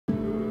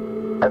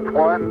It's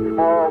one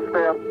small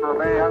step for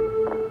man,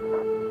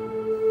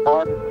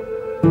 one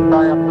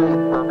giant leap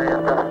for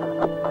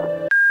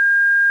mankind.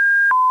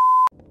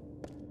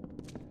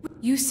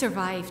 You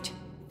survived.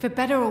 For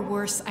better or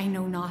worse, I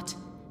know not.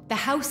 The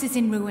house is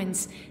in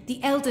ruins,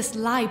 the eldest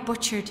lie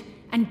butchered,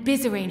 and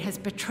Bizerain has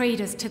betrayed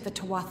us to the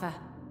Tuatha.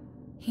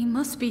 He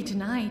must be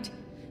denied.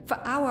 For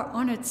our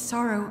honoured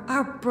sorrow,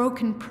 our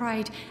broken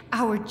pride,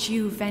 our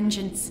due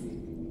vengeance.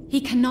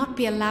 He cannot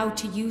be allowed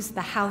to use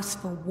the house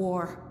for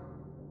war.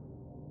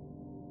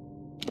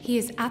 He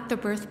is at the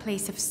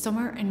birthplace of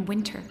summer and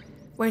winter,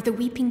 where the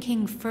Weeping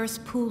King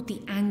first pooled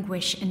the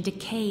anguish and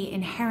decay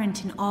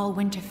inherent in all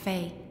winter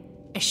fae,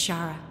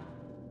 Ashara.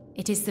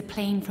 It is the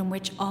plane from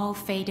which all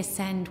fae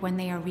descend when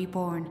they are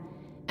reborn,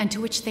 and to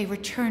which they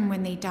return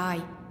when they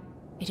die.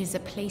 It is a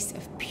place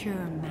of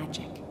pure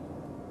magic.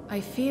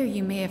 I fear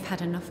you may have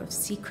had enough of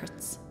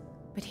secrets,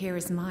 but here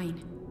is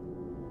mine.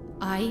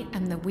 I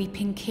am the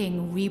Weeping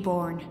King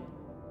reborn.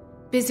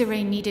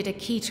 Bizerain needed a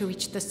key to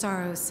reach the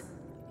sorrows.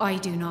 I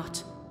do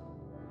not.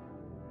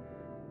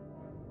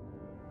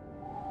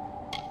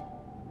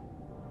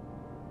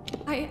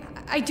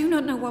 I do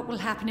not know what will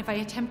happen if I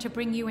attempt to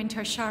bring you into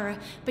Ashara,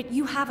 but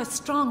you have a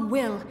strong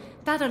will.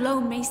 That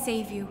alone may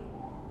save you.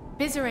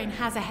 Bizerain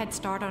has a head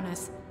start on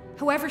us.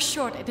 However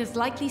short, it is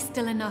likely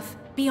still enough.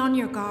 Be on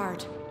your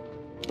guard.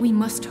 We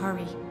must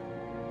hurry.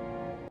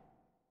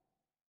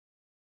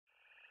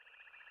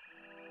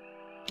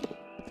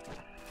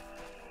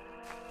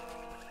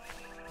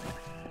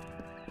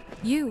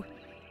 You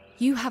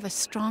have a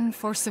strong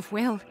force of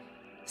will.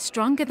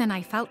 Stronger than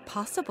I felt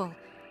possible.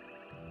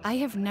 I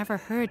have never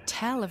heard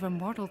tell of a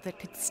mortal that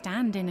could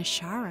stand in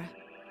Ashara.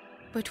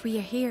 But we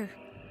are here.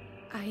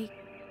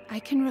 I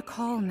can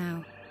recall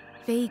now,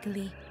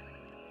 vaguely.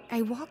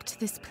 I walked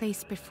this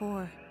place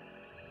before,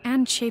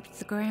 and shaped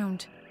the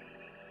ground.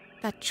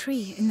 That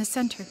tree in the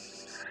center,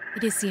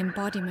 it is the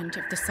embodiment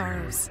of the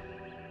sorrows.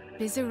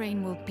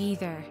 Bizerain will be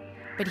there,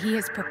 but he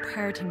has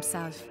prepared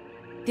himself.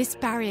 This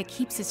barrier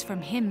keeps us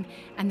from him,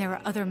 and there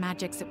are other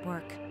magics at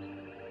work.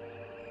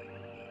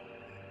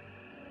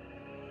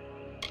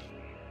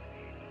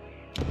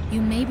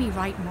 You may be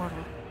right,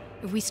 mortal.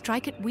 If we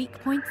strike at weak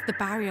points, the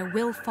barrier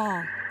will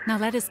fall. Now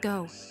let us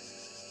go.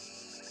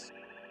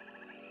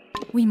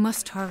 We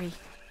must hurry.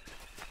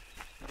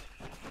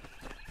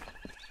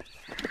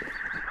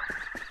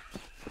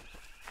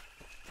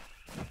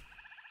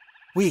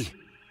 We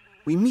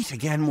meet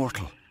again,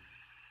 mortal.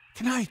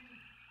 Can I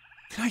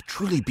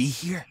truly be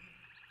here?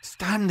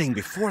 Standing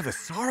before the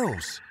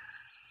sorrows?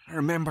 I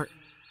remember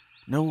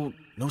no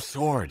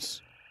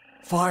swords,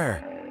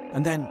 fire,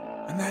 and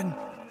then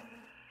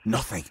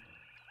nothing.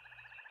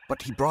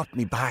 But he brought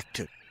me back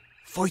to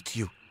fight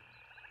you.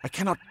 I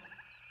can't.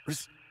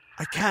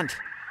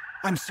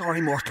 I'm sorry,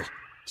 mortal.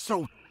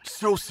 So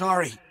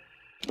sorry.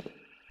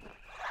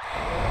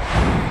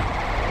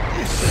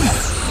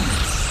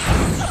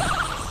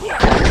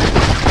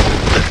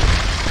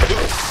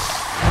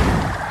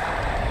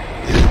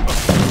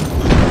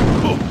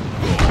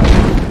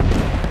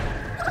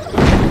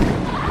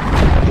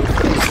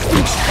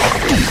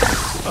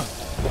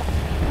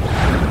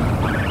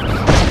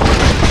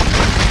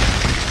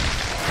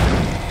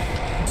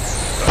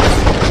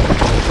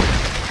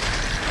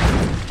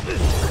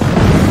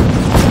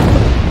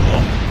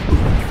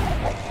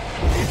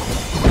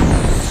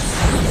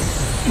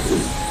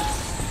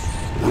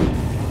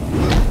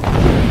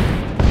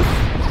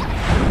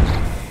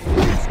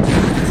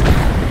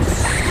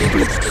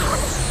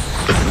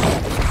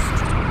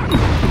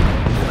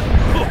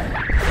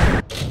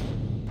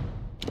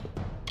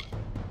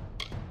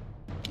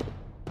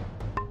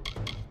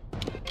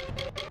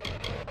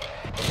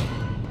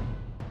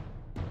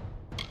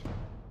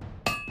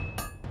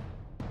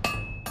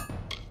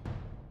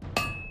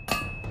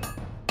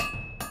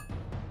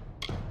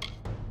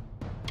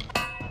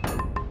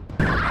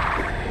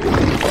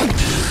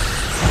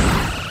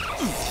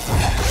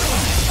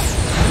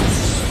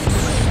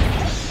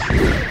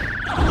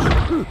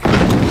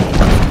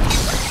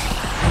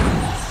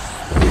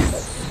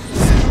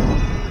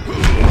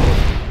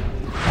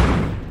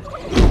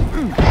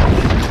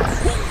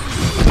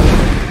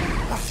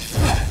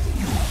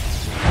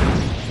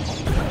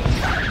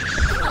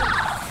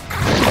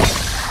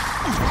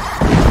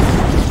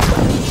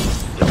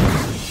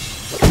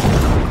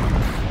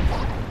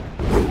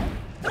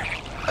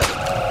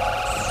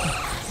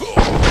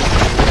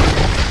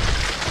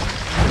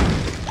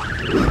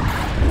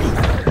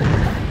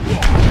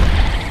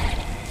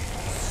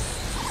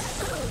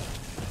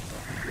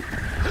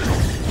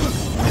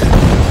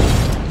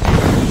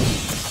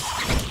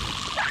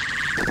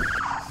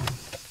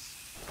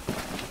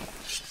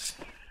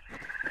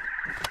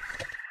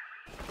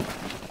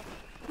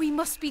 We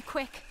must be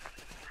quick.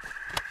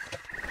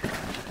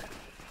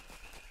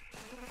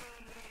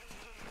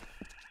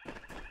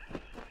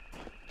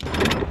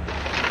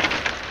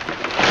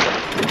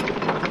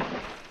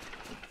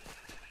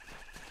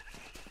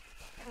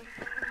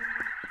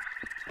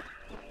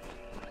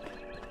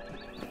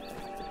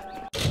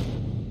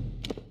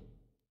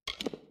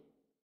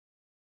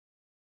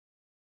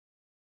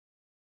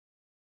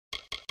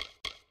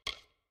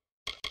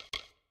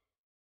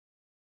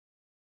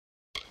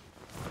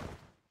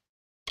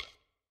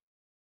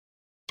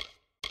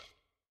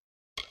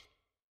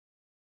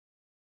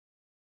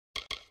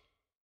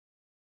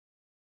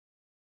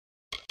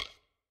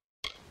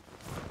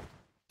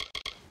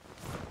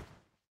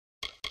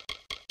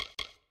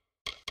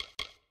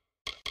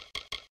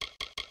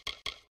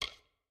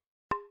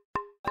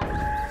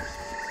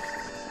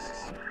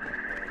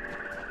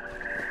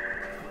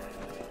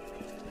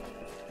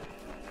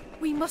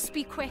 We must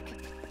be quick.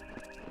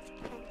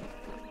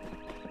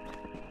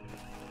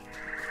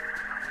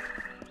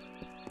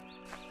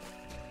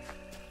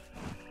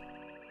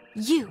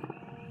 You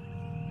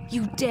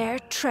dare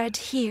tread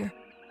here.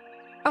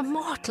 A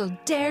mortal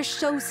dare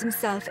shows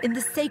himself in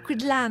the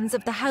sacred lands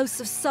of the House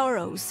of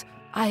Sorrows.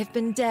 I have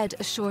been dead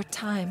a short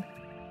time,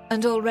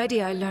 and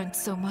already I learned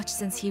so much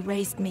since he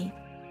raised me.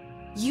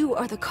 You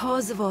are the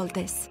cause of all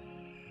this.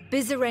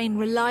 Bizarrain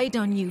relied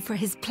on you for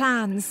his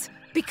plans.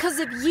 Because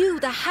of you,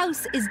 the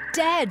house is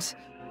dead.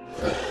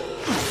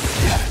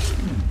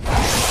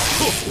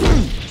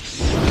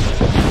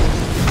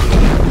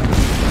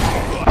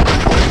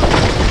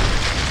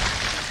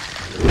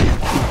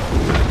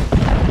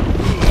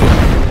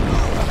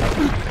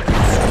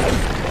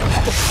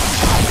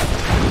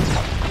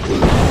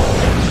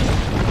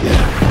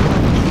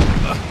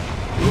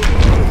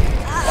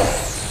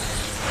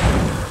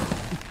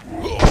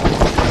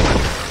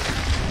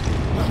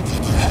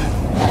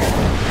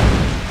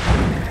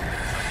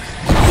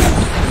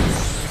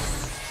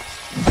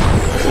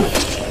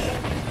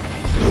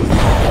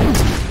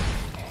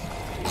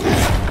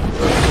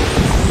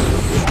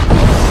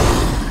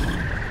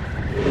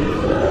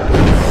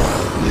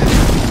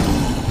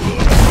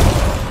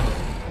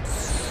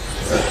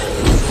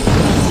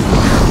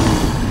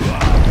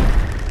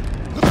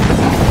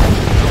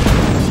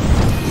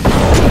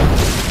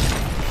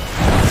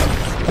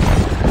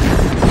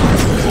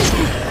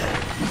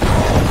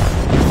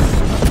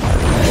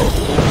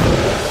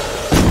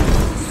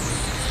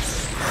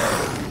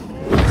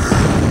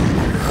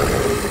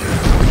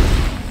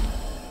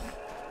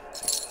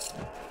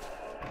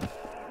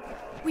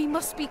 We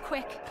must be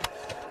quick.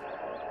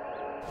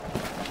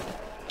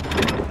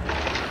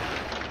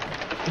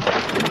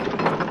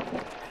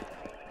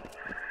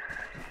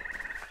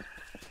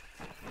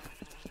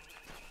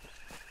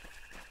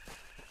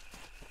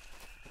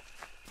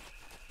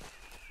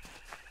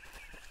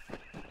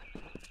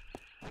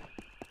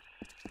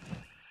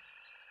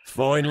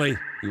 Finally,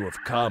 you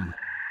have come.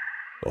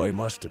 I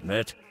must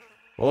admit,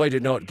 I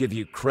did not give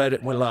you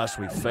credit when last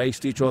we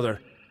faced each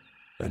other,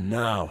 and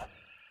now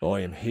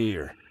I am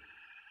here.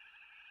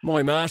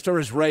 My master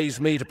has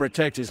raised me to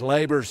protect his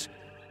labours,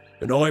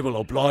 and I will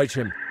oblige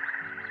him.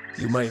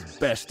 You may have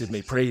bested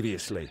me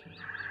previously,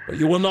 but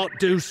you will not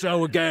do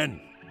so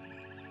again.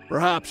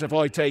 Perhaps if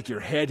I take your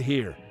head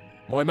here,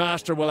 my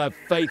master will have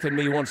faith in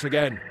me once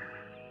again.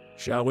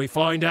 Shall we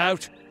find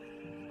out?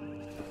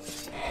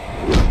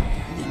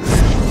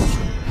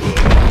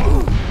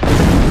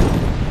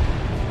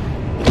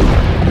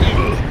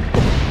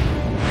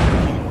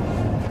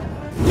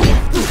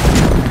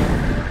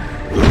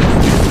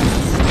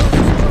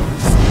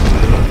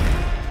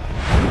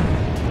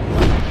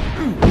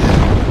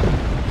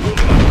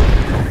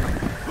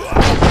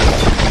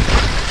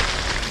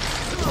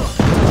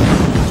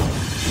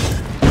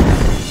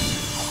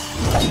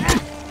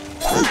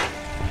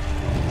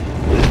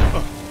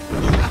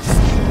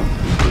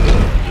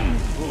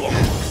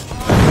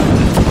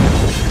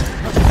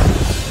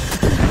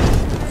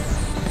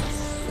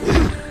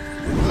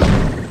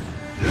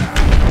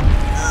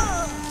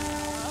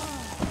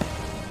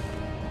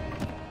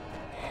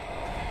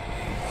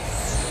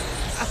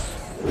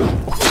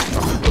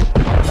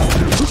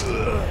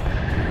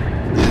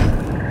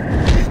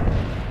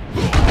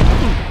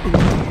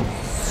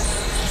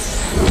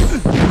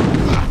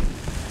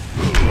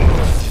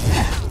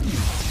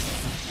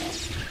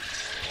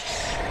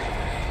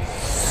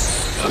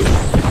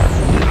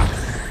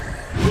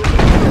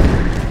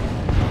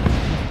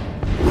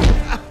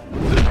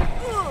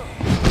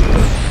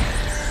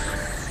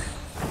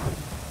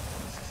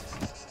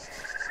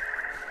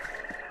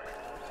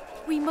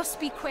 We must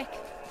be quick.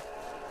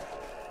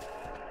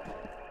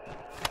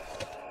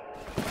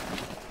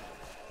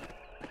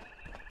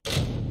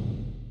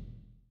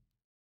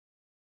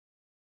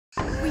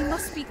 We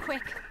must be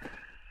quick.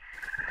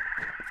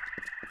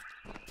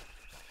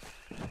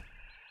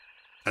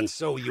 And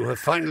so you have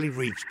finally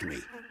reached me.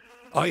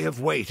 I have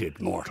waited,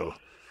 mortal.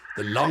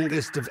 The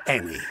longest of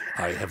any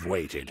I have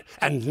waited.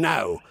 And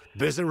now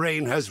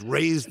Bizarrain has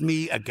raised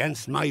me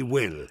against my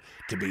will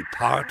to be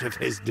part of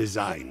his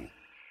design.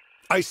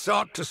 I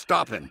sought to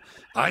stop him.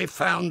 I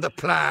found the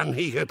plan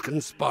he had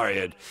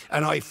conspired,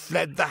 and I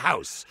fled the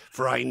house,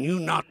 for I knew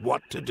not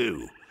what to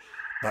do.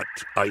 But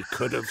I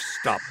could have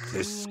stopped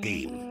this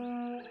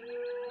scheme.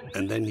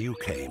 And then you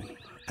came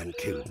and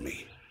killed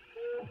me.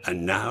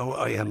 And now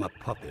I am a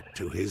puppet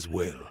to his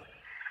will.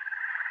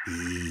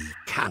 He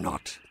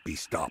cannot be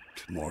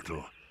stopped,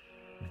 mortal.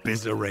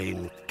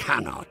 Bizarrain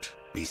cannot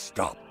be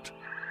stopped.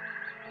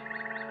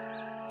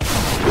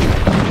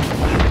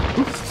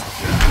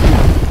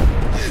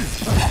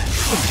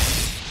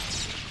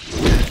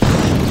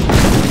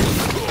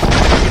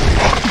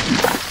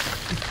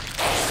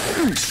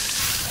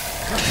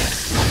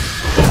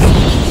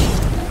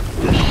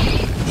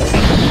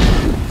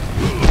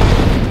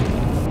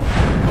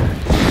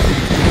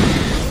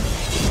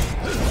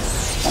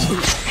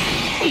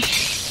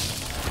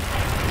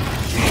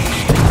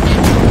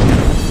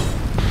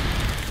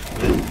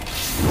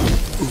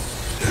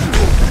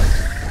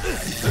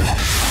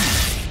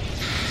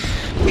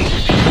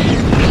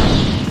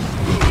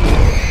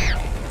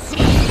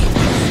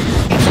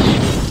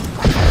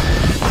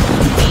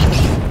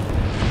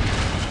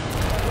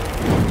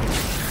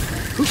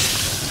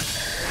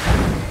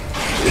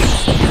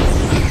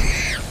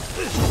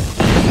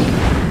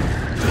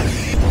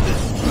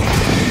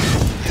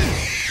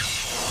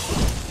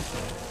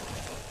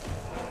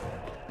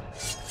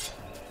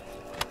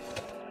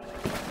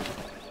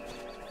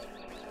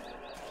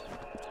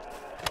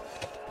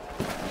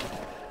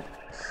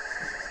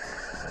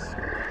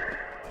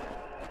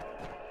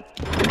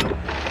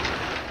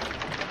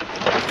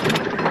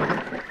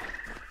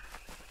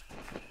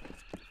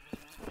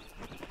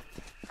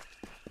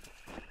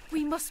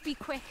 must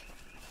be quick.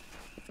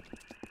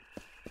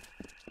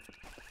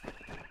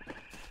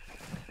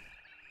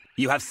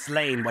 You have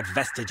slain what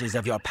vestiges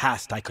of your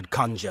past I could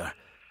conjure,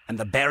 and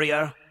the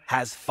barrier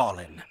has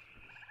fallen.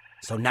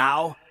 So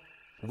now,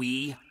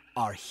 we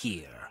are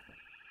here.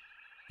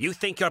 You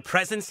think your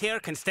presence here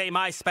can stay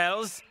my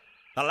spells?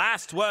 The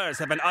last words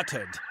have been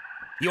uttered.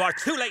 You are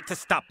too late to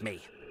stop me.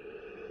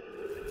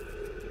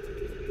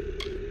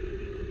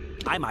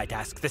 I might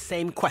ask the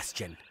same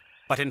question,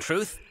 but in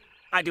truth,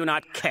 I do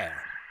not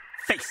care.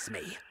 Face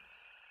me.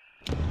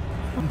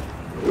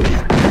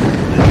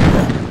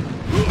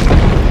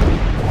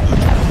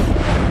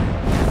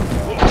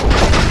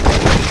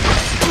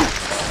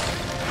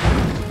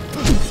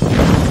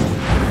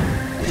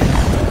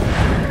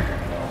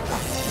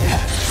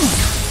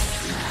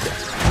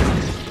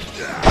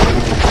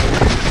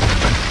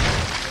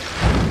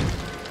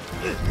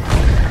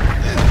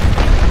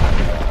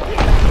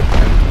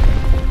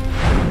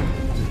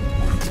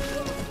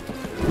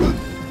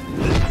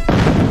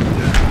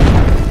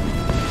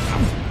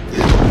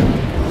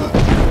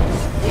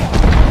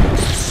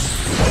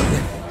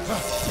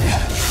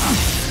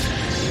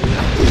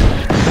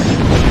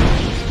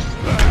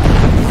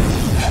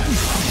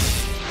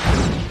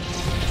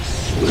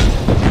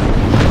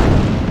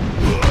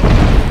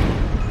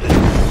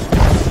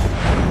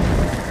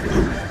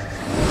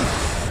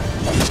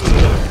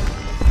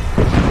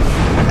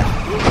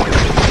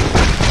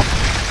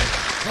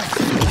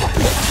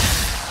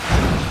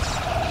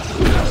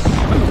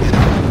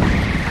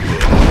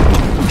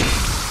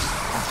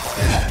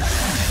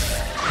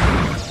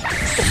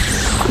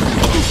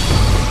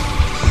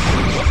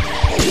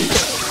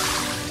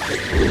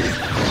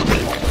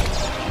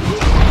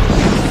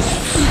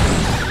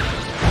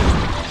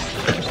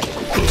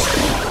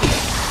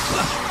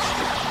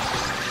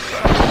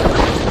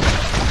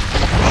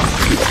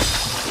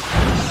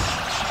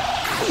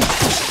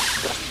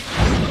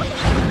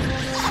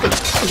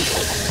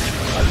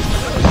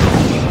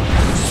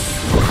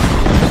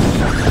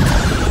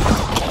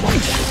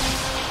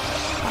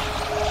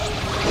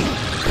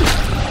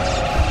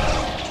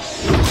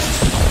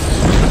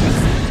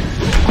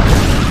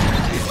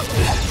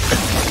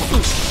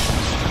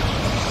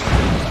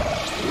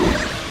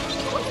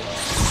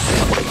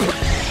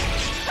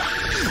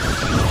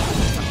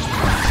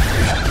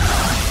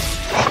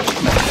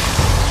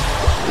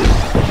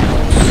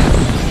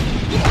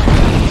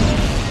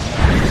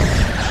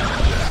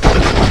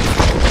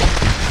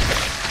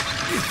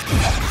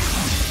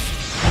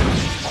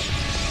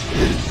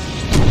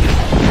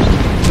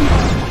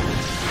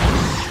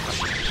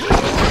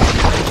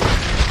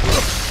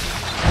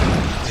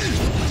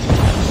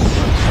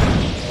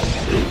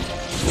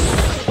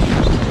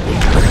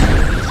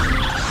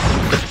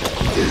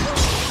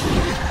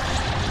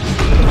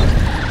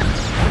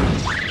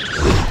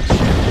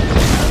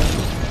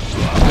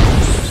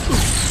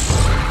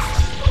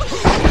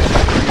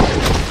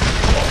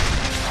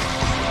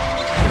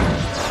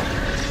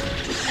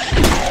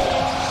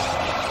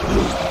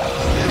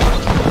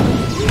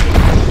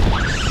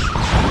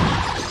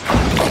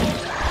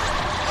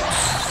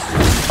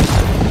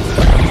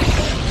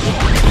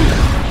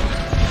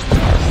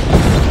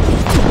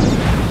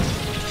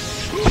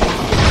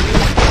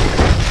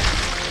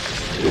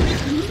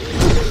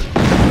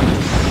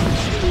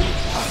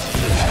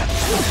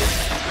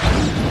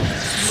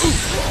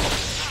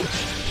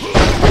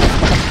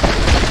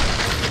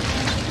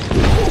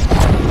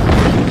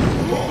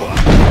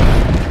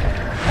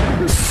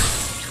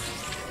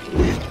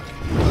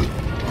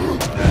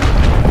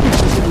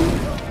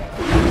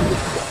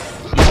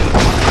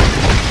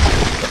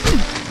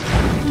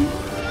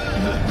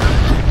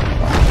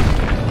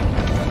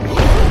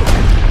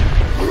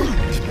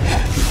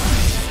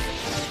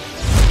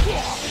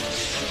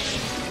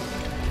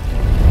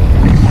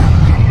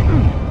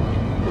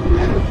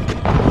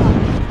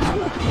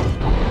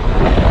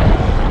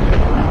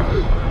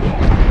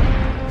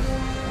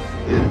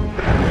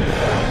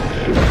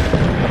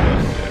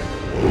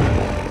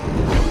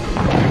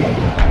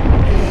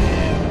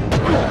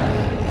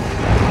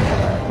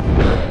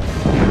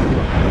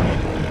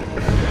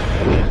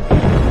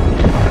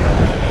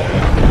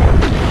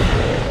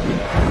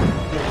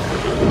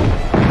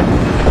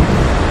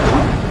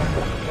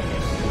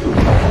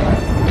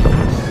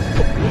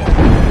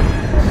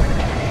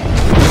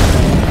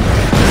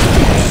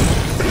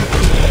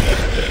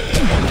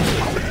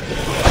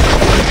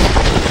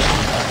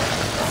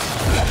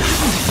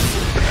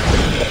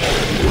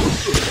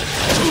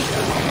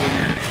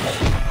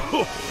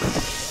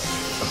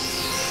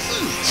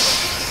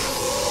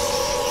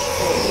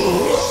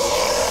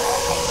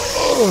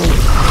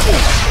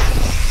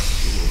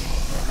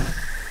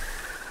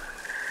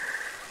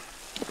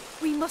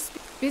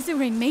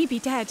 Bizarine may be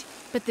dead,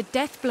 but the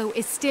death blow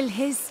is still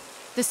his.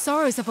 The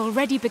Sorrows have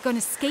already begun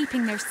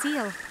escaping their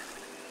seal.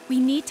 We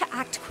need to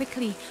act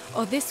quickly,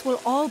 or this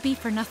will all be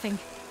for nothing.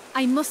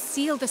 I must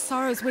seal the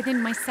Sorrows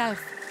within myself.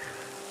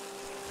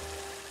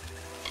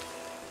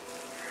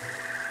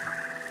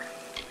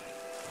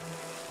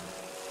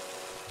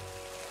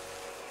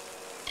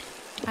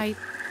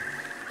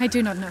 I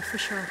do not know for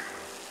sure.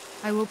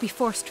 I will be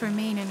forced to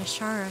remain in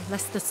Ashara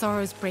lest the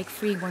sorrows break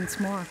free once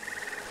more.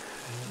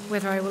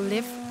 Whether I will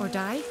live or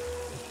die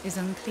is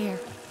unclear.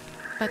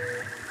 But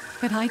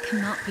I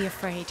cannot be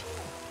afraid.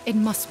 It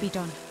must be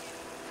done.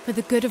 For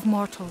the good of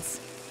mortals.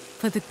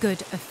 For the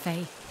good of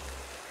Fae.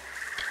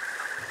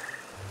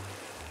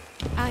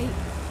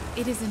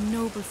 It is a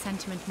noble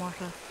sentiment,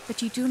 mortal,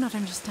 but you do not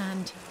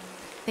understand.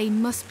 They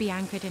must be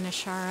anchored in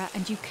Ashara,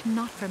 and you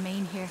cannot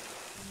remain here.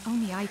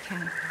 Only I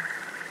can.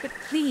 But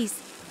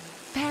please,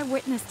 bear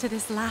witness to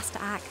this last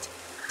act.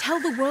 Tell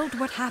the world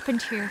what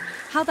happened here,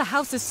 how the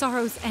House of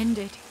Sorrows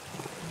ended.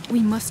 We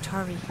must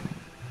hurry.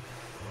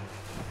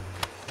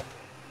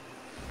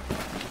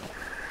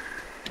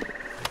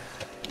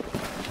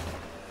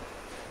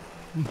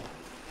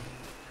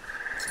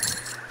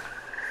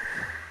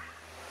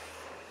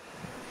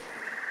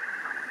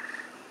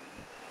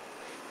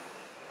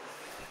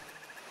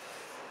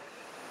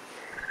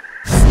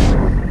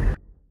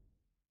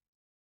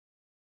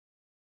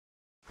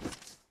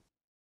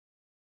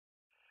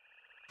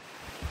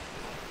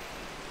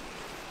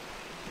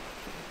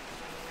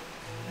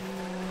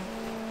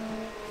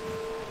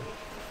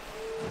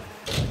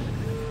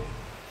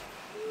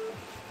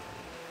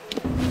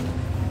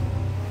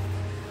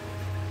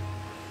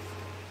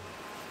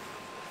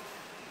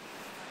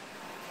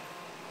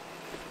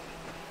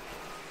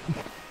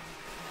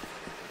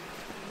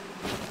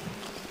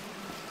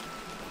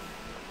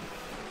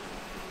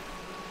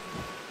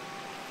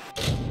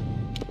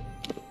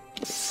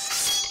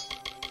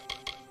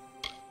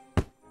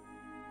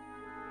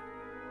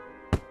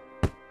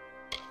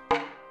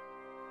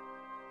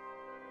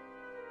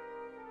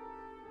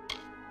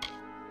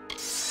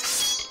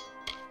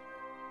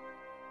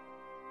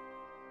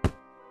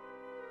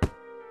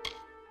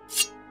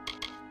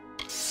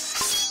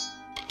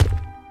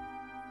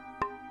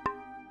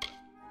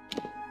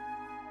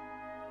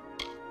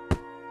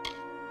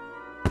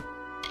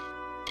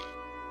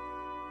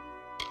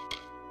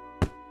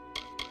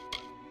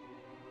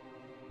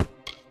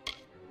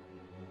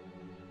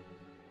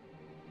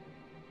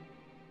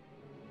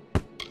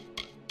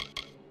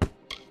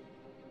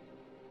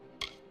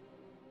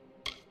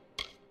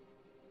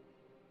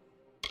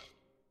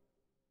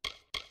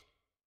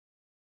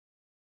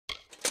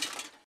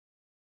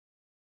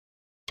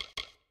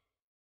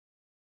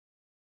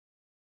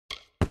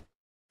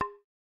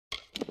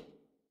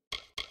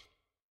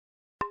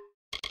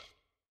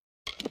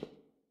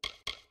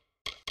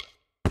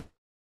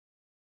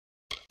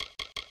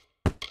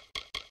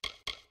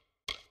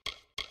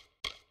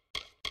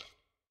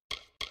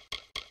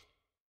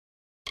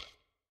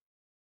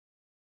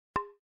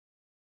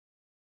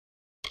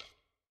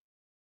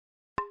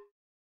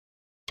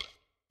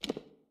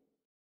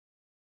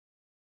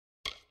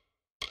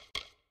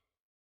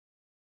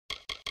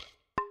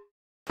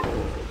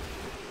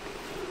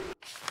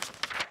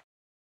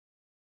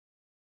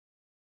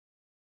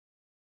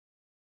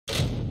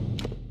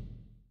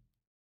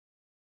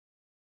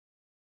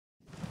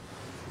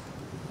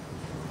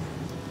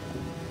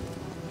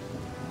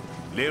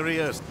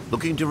 Lyria's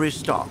looking to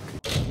restock.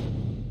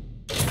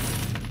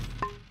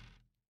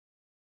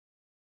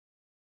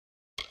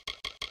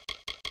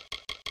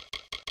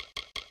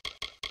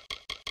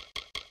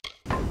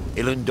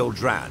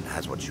 Doldran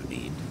has what you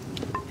need.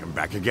 Come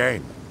back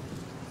again.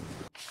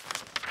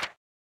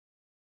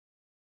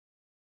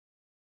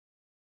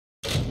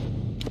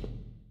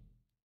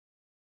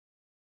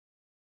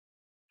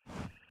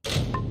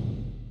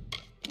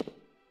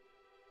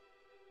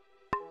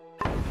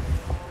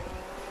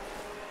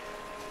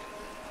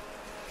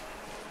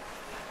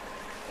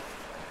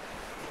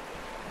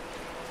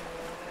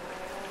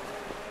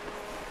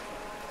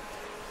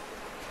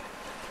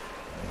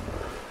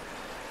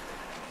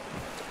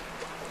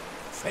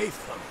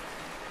 Faithful,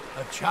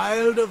 a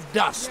child of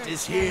dust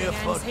is here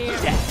for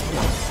death.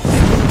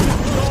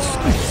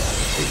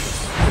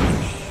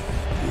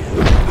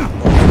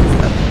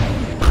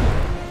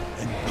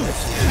 And this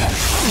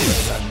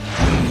is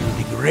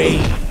unwieldy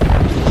grave.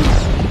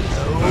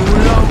 No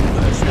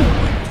longer shall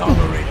we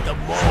tolerate the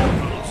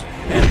mortals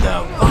and the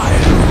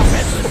vile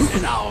presence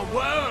in our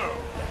world.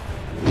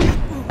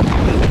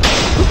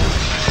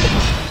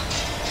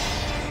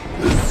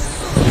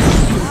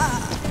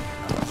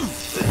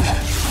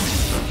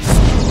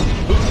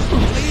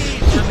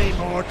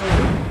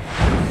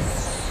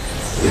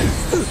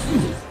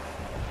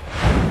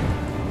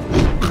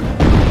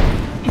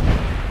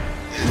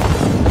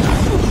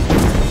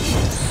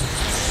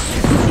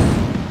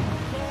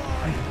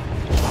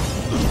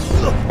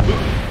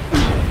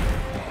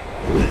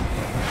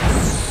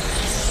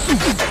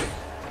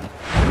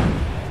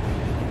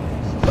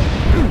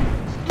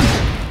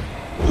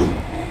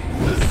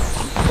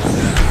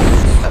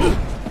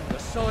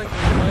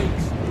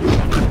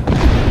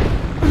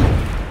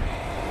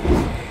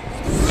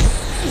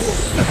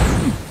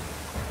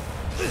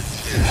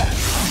 Yeah.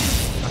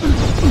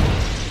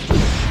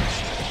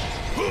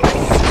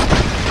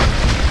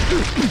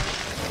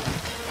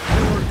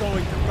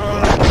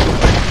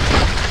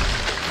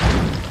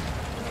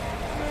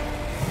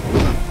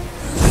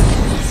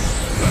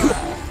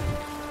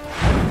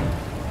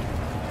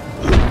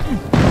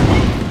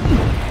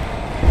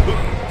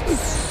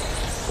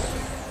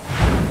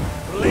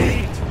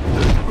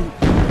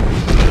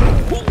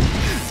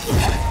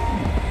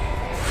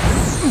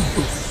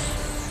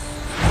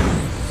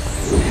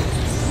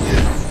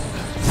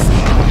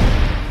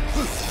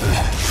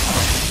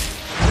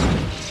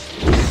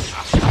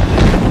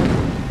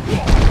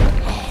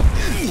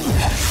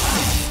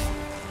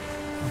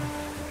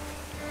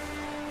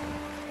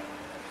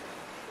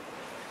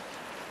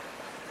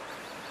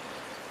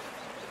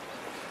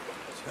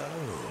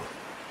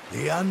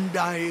 The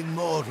undying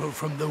mortal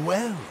from the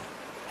well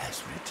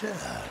has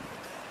returned.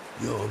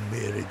 Your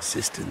mere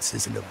existence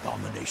is an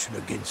abomination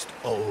against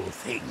all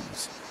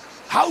things.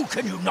 How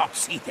can you not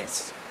see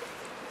this?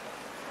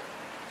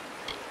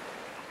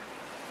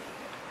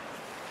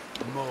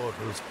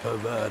 Mortals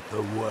pervert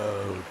the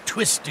world,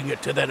 twisting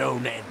it to their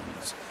own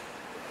ends.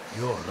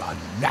 Your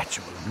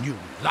unnatural new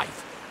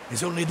life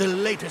is only the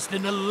latest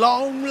in a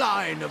long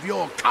line of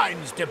your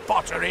kind's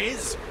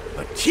debaucheries.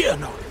 But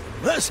Tiernok,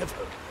 the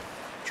merciful,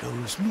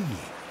 chose me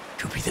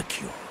to be the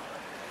cure.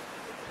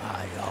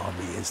 My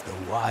army is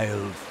the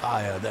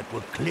wildfire that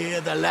will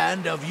clear the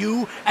land of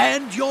you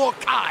and your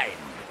kind.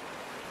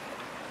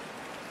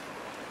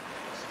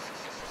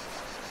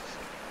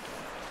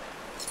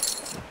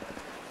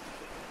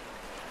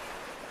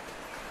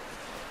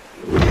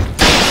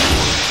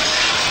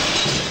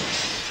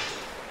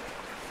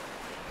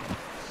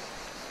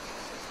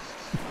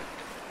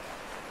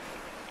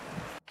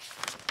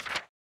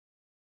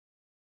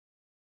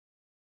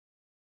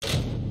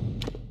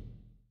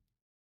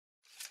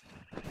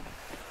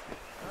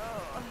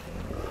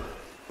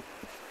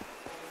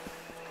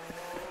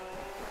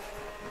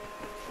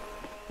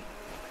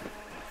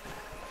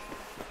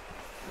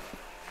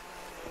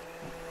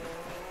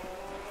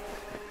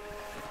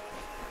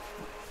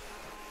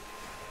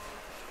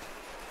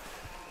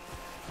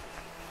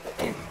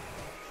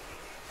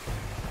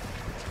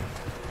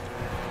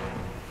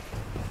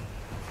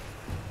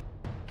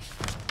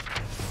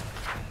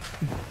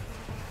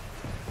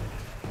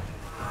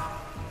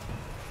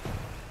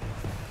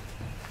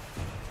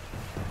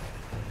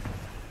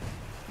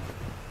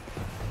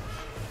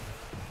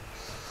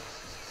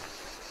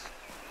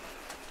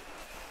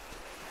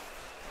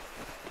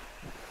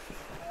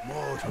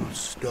 Mortals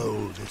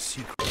stole the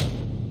secrets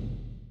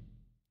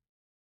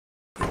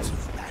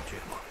of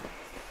magic,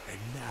 and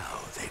now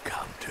they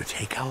come to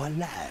take our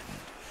land.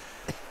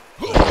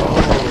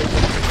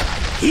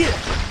 Here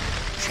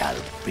shall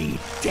be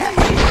death.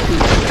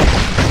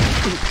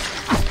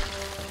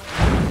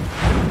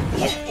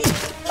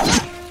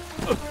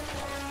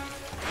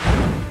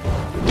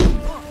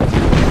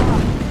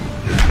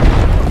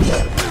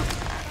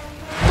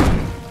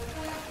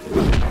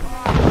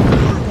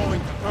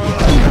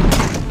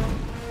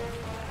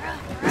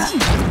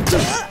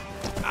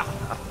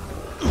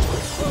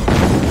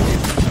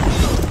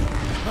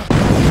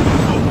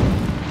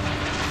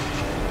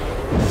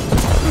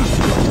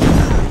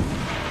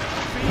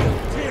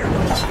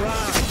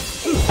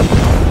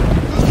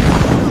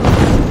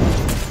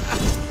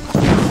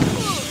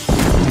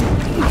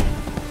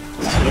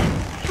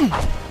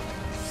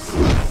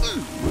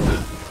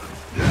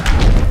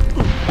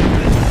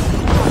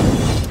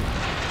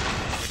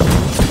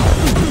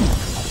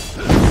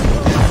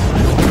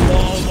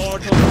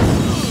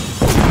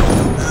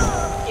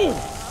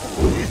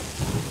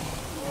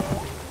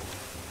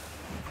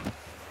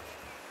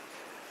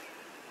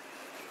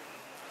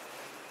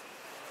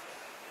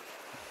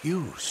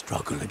 You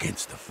struggle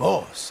against the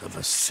force of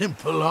a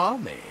simple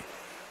army.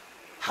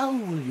 How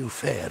will you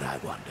fare, I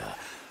wonder,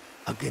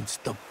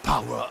 against the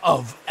power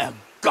of a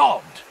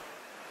god?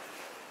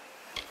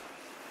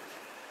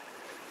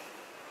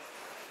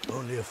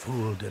 Only a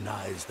fool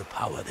denies the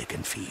power they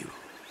can feel.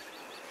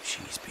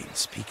 She's been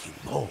speaking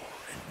more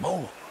and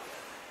more,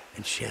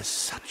 and she has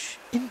such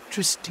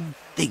interesting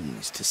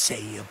things to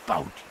say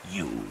about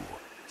you.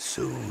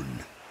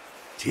 Soon,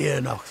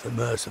 Tiernok the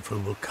Merciful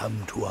will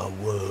come to our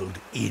world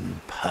in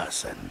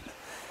person.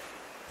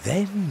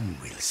 Then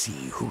we'll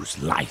see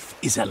whose life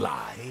is a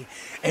lie,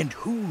 and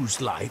whose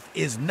life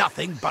is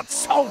nothing but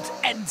salt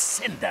and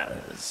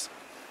cinders.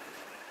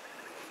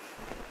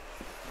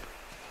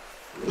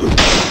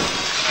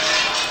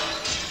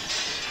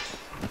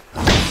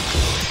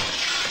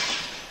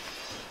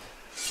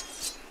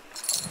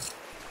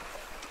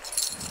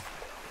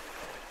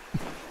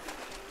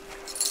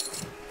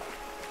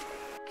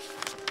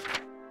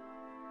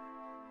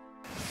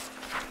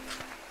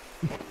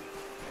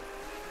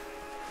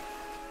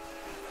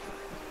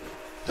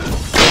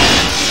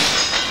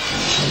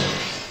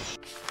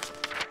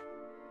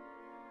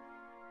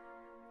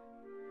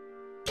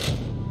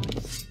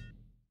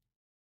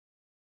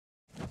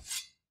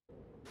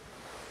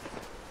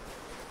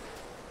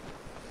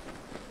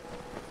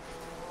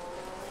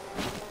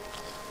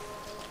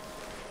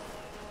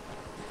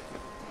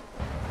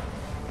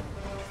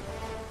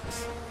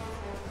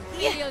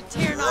 Feel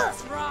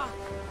Tiernok's wrath.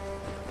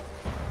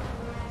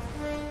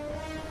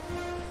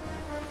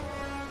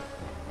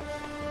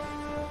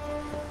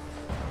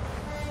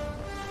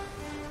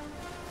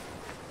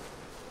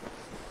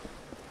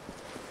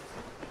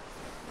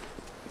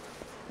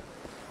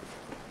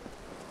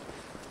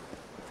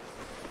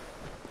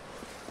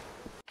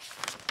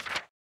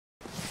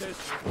 This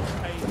is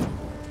pain.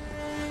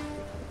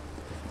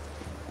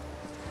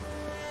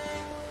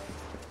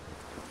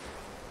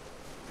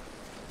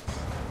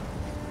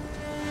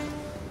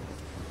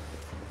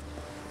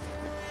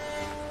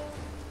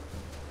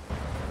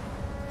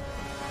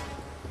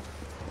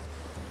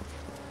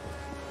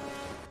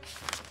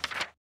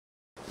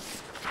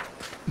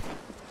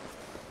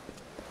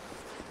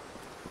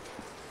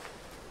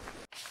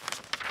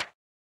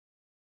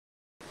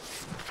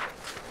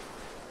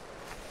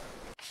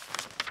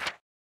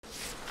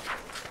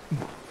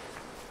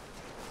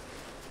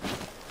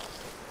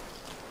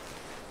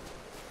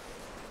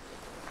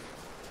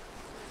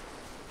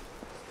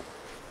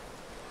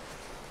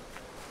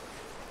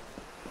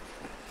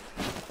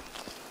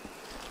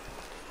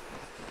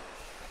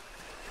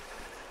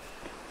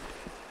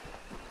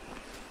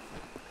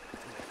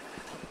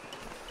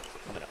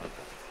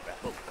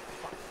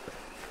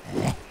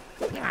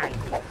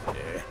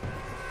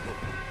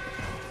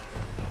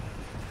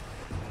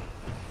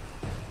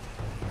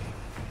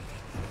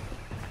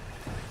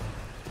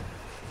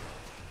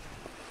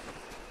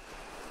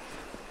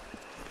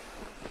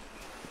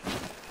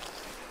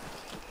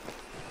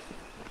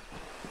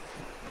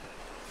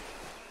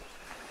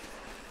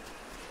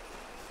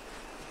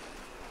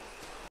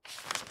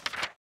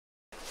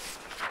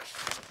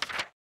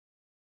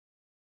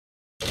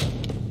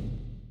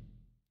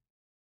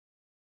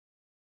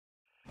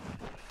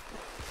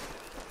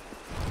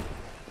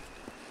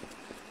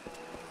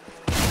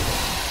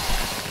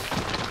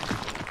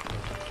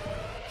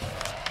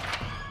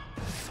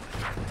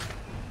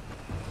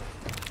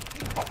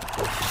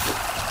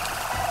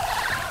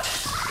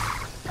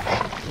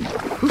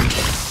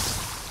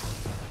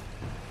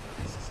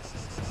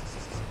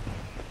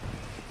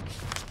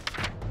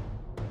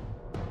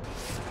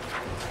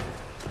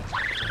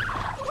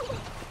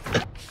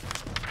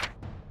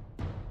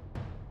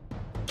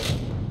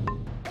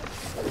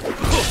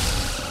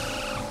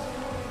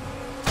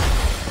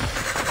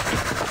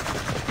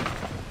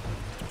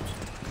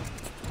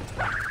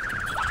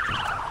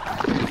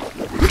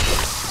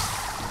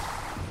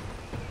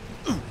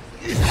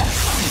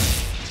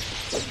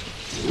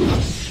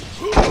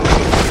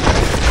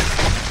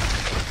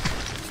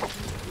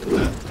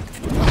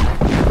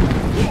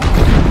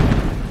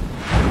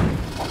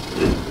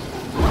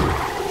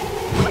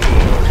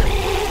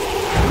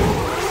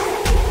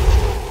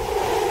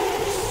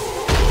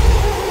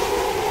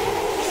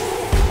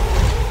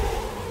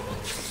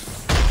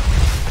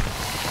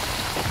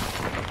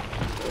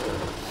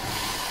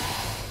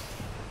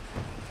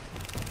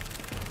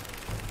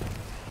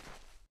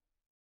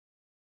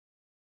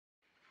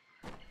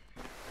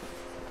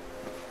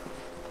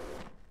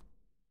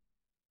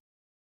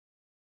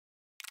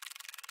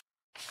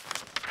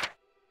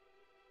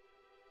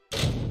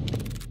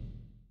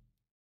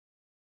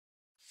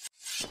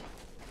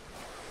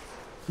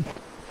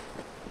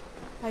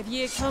 Have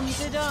ye come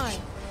to die?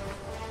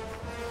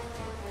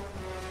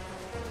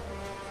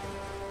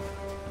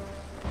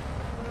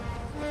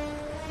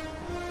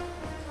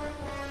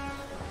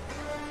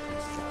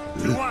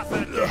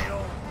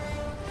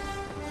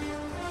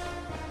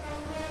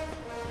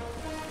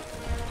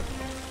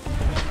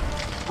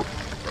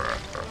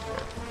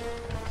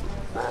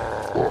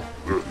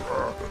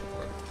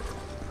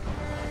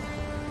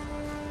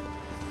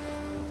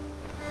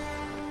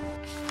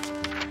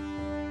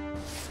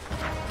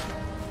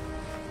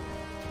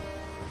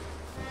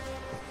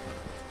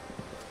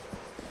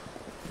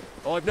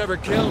 I've never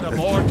killed a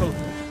mortal.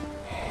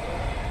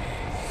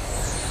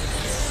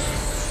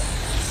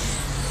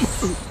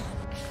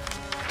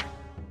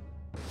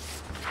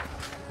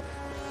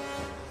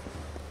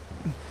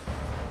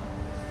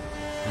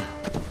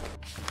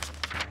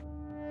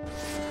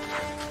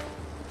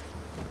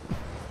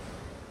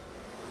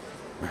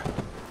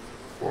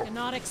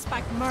 Cannot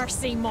expect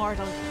mercy,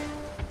 mortal.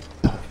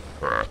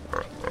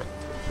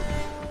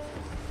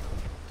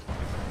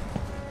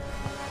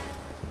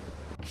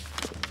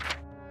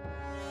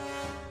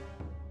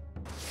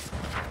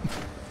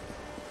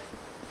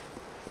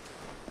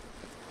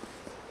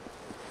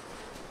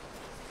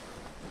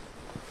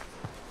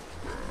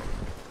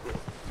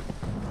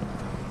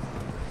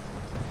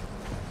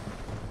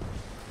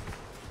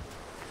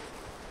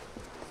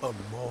 A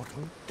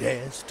mortal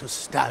dares to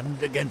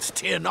stand against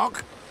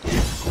Tirnoch?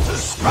 To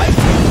strike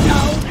him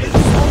down and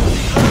sow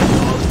the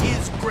earth of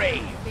his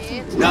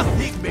grave.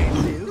 Nothing may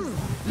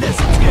live, lest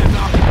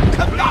Tirnoch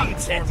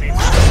commands it.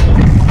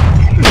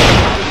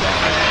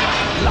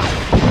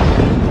 Life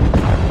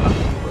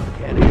will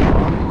carry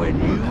on when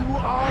you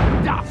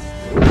are dust.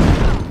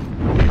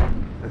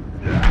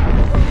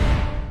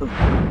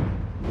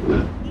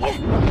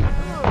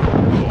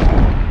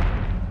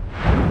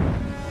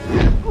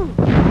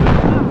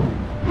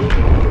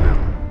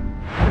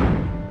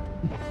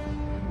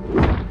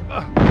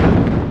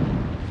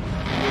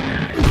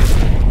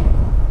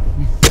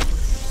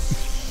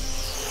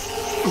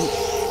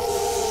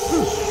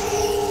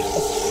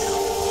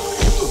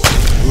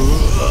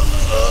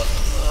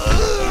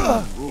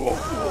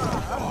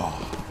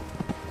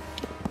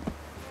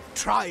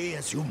 Try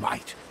as you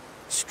might,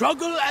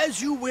 struggle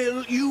as you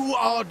will, you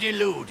are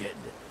deluded.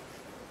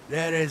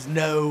 There is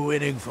no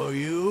winning for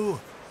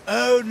you,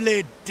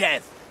 only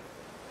death.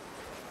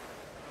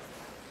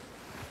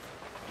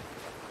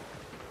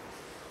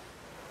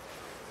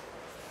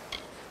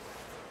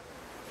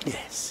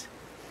 Yes,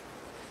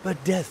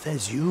 but death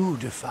as you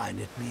define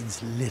it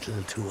means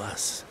little to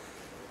us.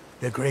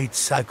 The great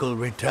cycle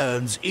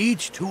returns,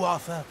 each to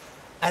offer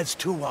as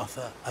to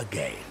offer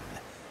again.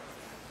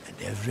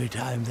 And every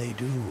time they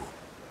do,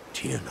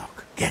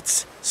 Tirnoch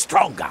gets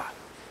stronger.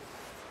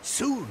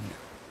 Soon,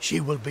 she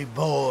will be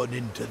born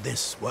into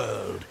this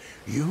world.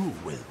 You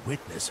will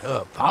witness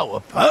her power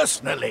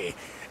personally,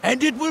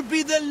 and it will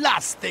be the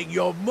last thing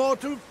your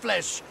mortal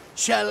flesh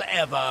shall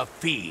ever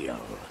feel.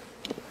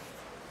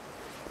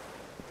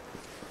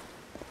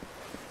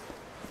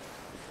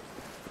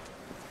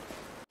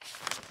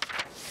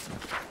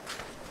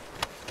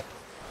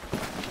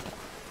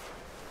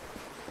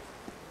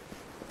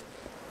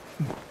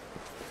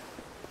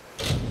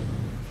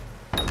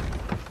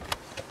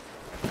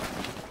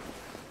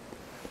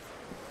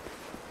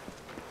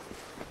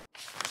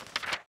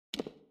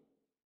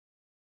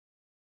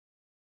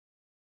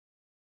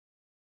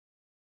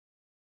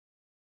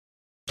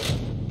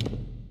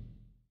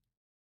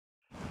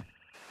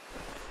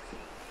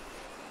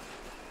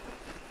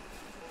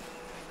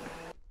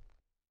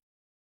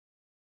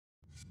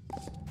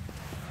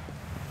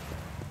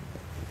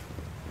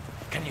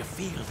 Can you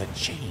feel the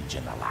change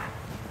in the land?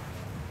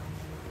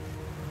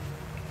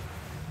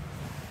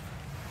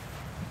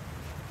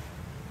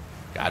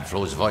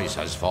 Gadfro's voice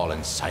has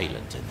fallen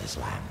silent in this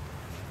land.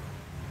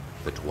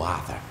 The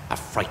Dwather are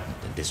frightened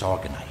and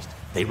disorganized.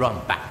 They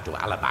run back to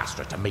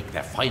Alabastra to make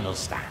their final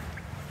stand.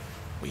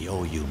 We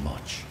owe you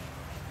much.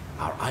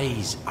 Our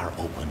eyes are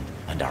opened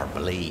and our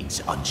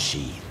blades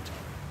unsheathed.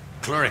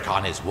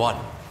 Cluricon is won,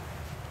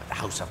 but the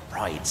House of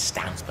Pride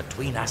stands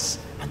between us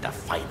and the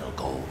final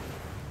goal.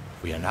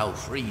 We are now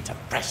free to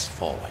press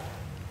forward.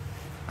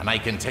 And I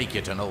can take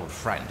you to an old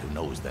friend who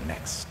knows the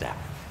next step.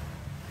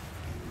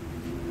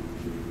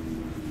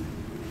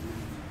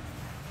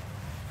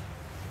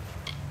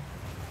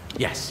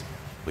 Yes,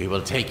 we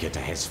will take you to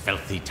his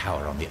filthy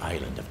tower on the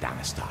island of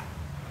Danistar.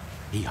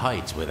 He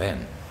hides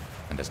within,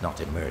 and has not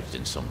emerged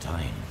in some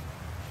time.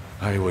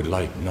 I would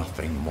like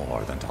nothing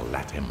more than to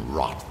let him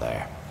rot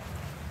there.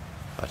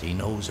 But he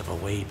knows of a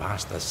way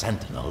past the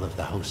sentinel of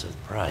the House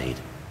of Pride.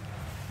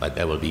 But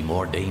there will be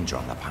more danger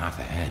on the path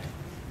ahead.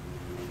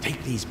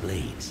 Take these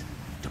blades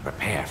to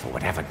prepare for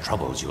whatever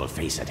troubles you will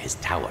face at his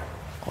tower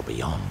or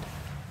beyond.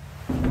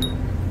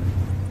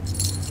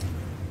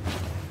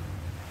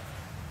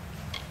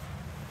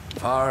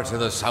 Far to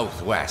the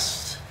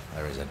southwest,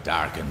 there is a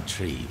darkened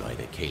tree by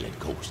the Caelid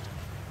coast.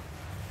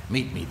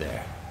 Meet me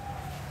there,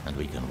 and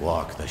we can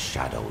walk the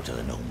shadow to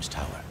the gnome's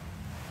tower.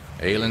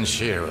 Aelin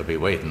Shear will be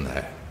waiting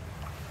there.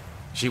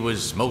 She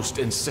was most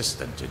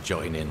insistent to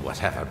join in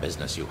whatever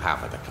business you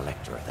have with the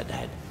Collector of the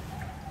Dead.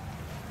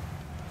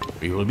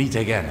 We will meet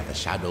again at the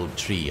Shadowed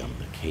Tree on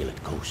the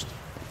Caelid coast.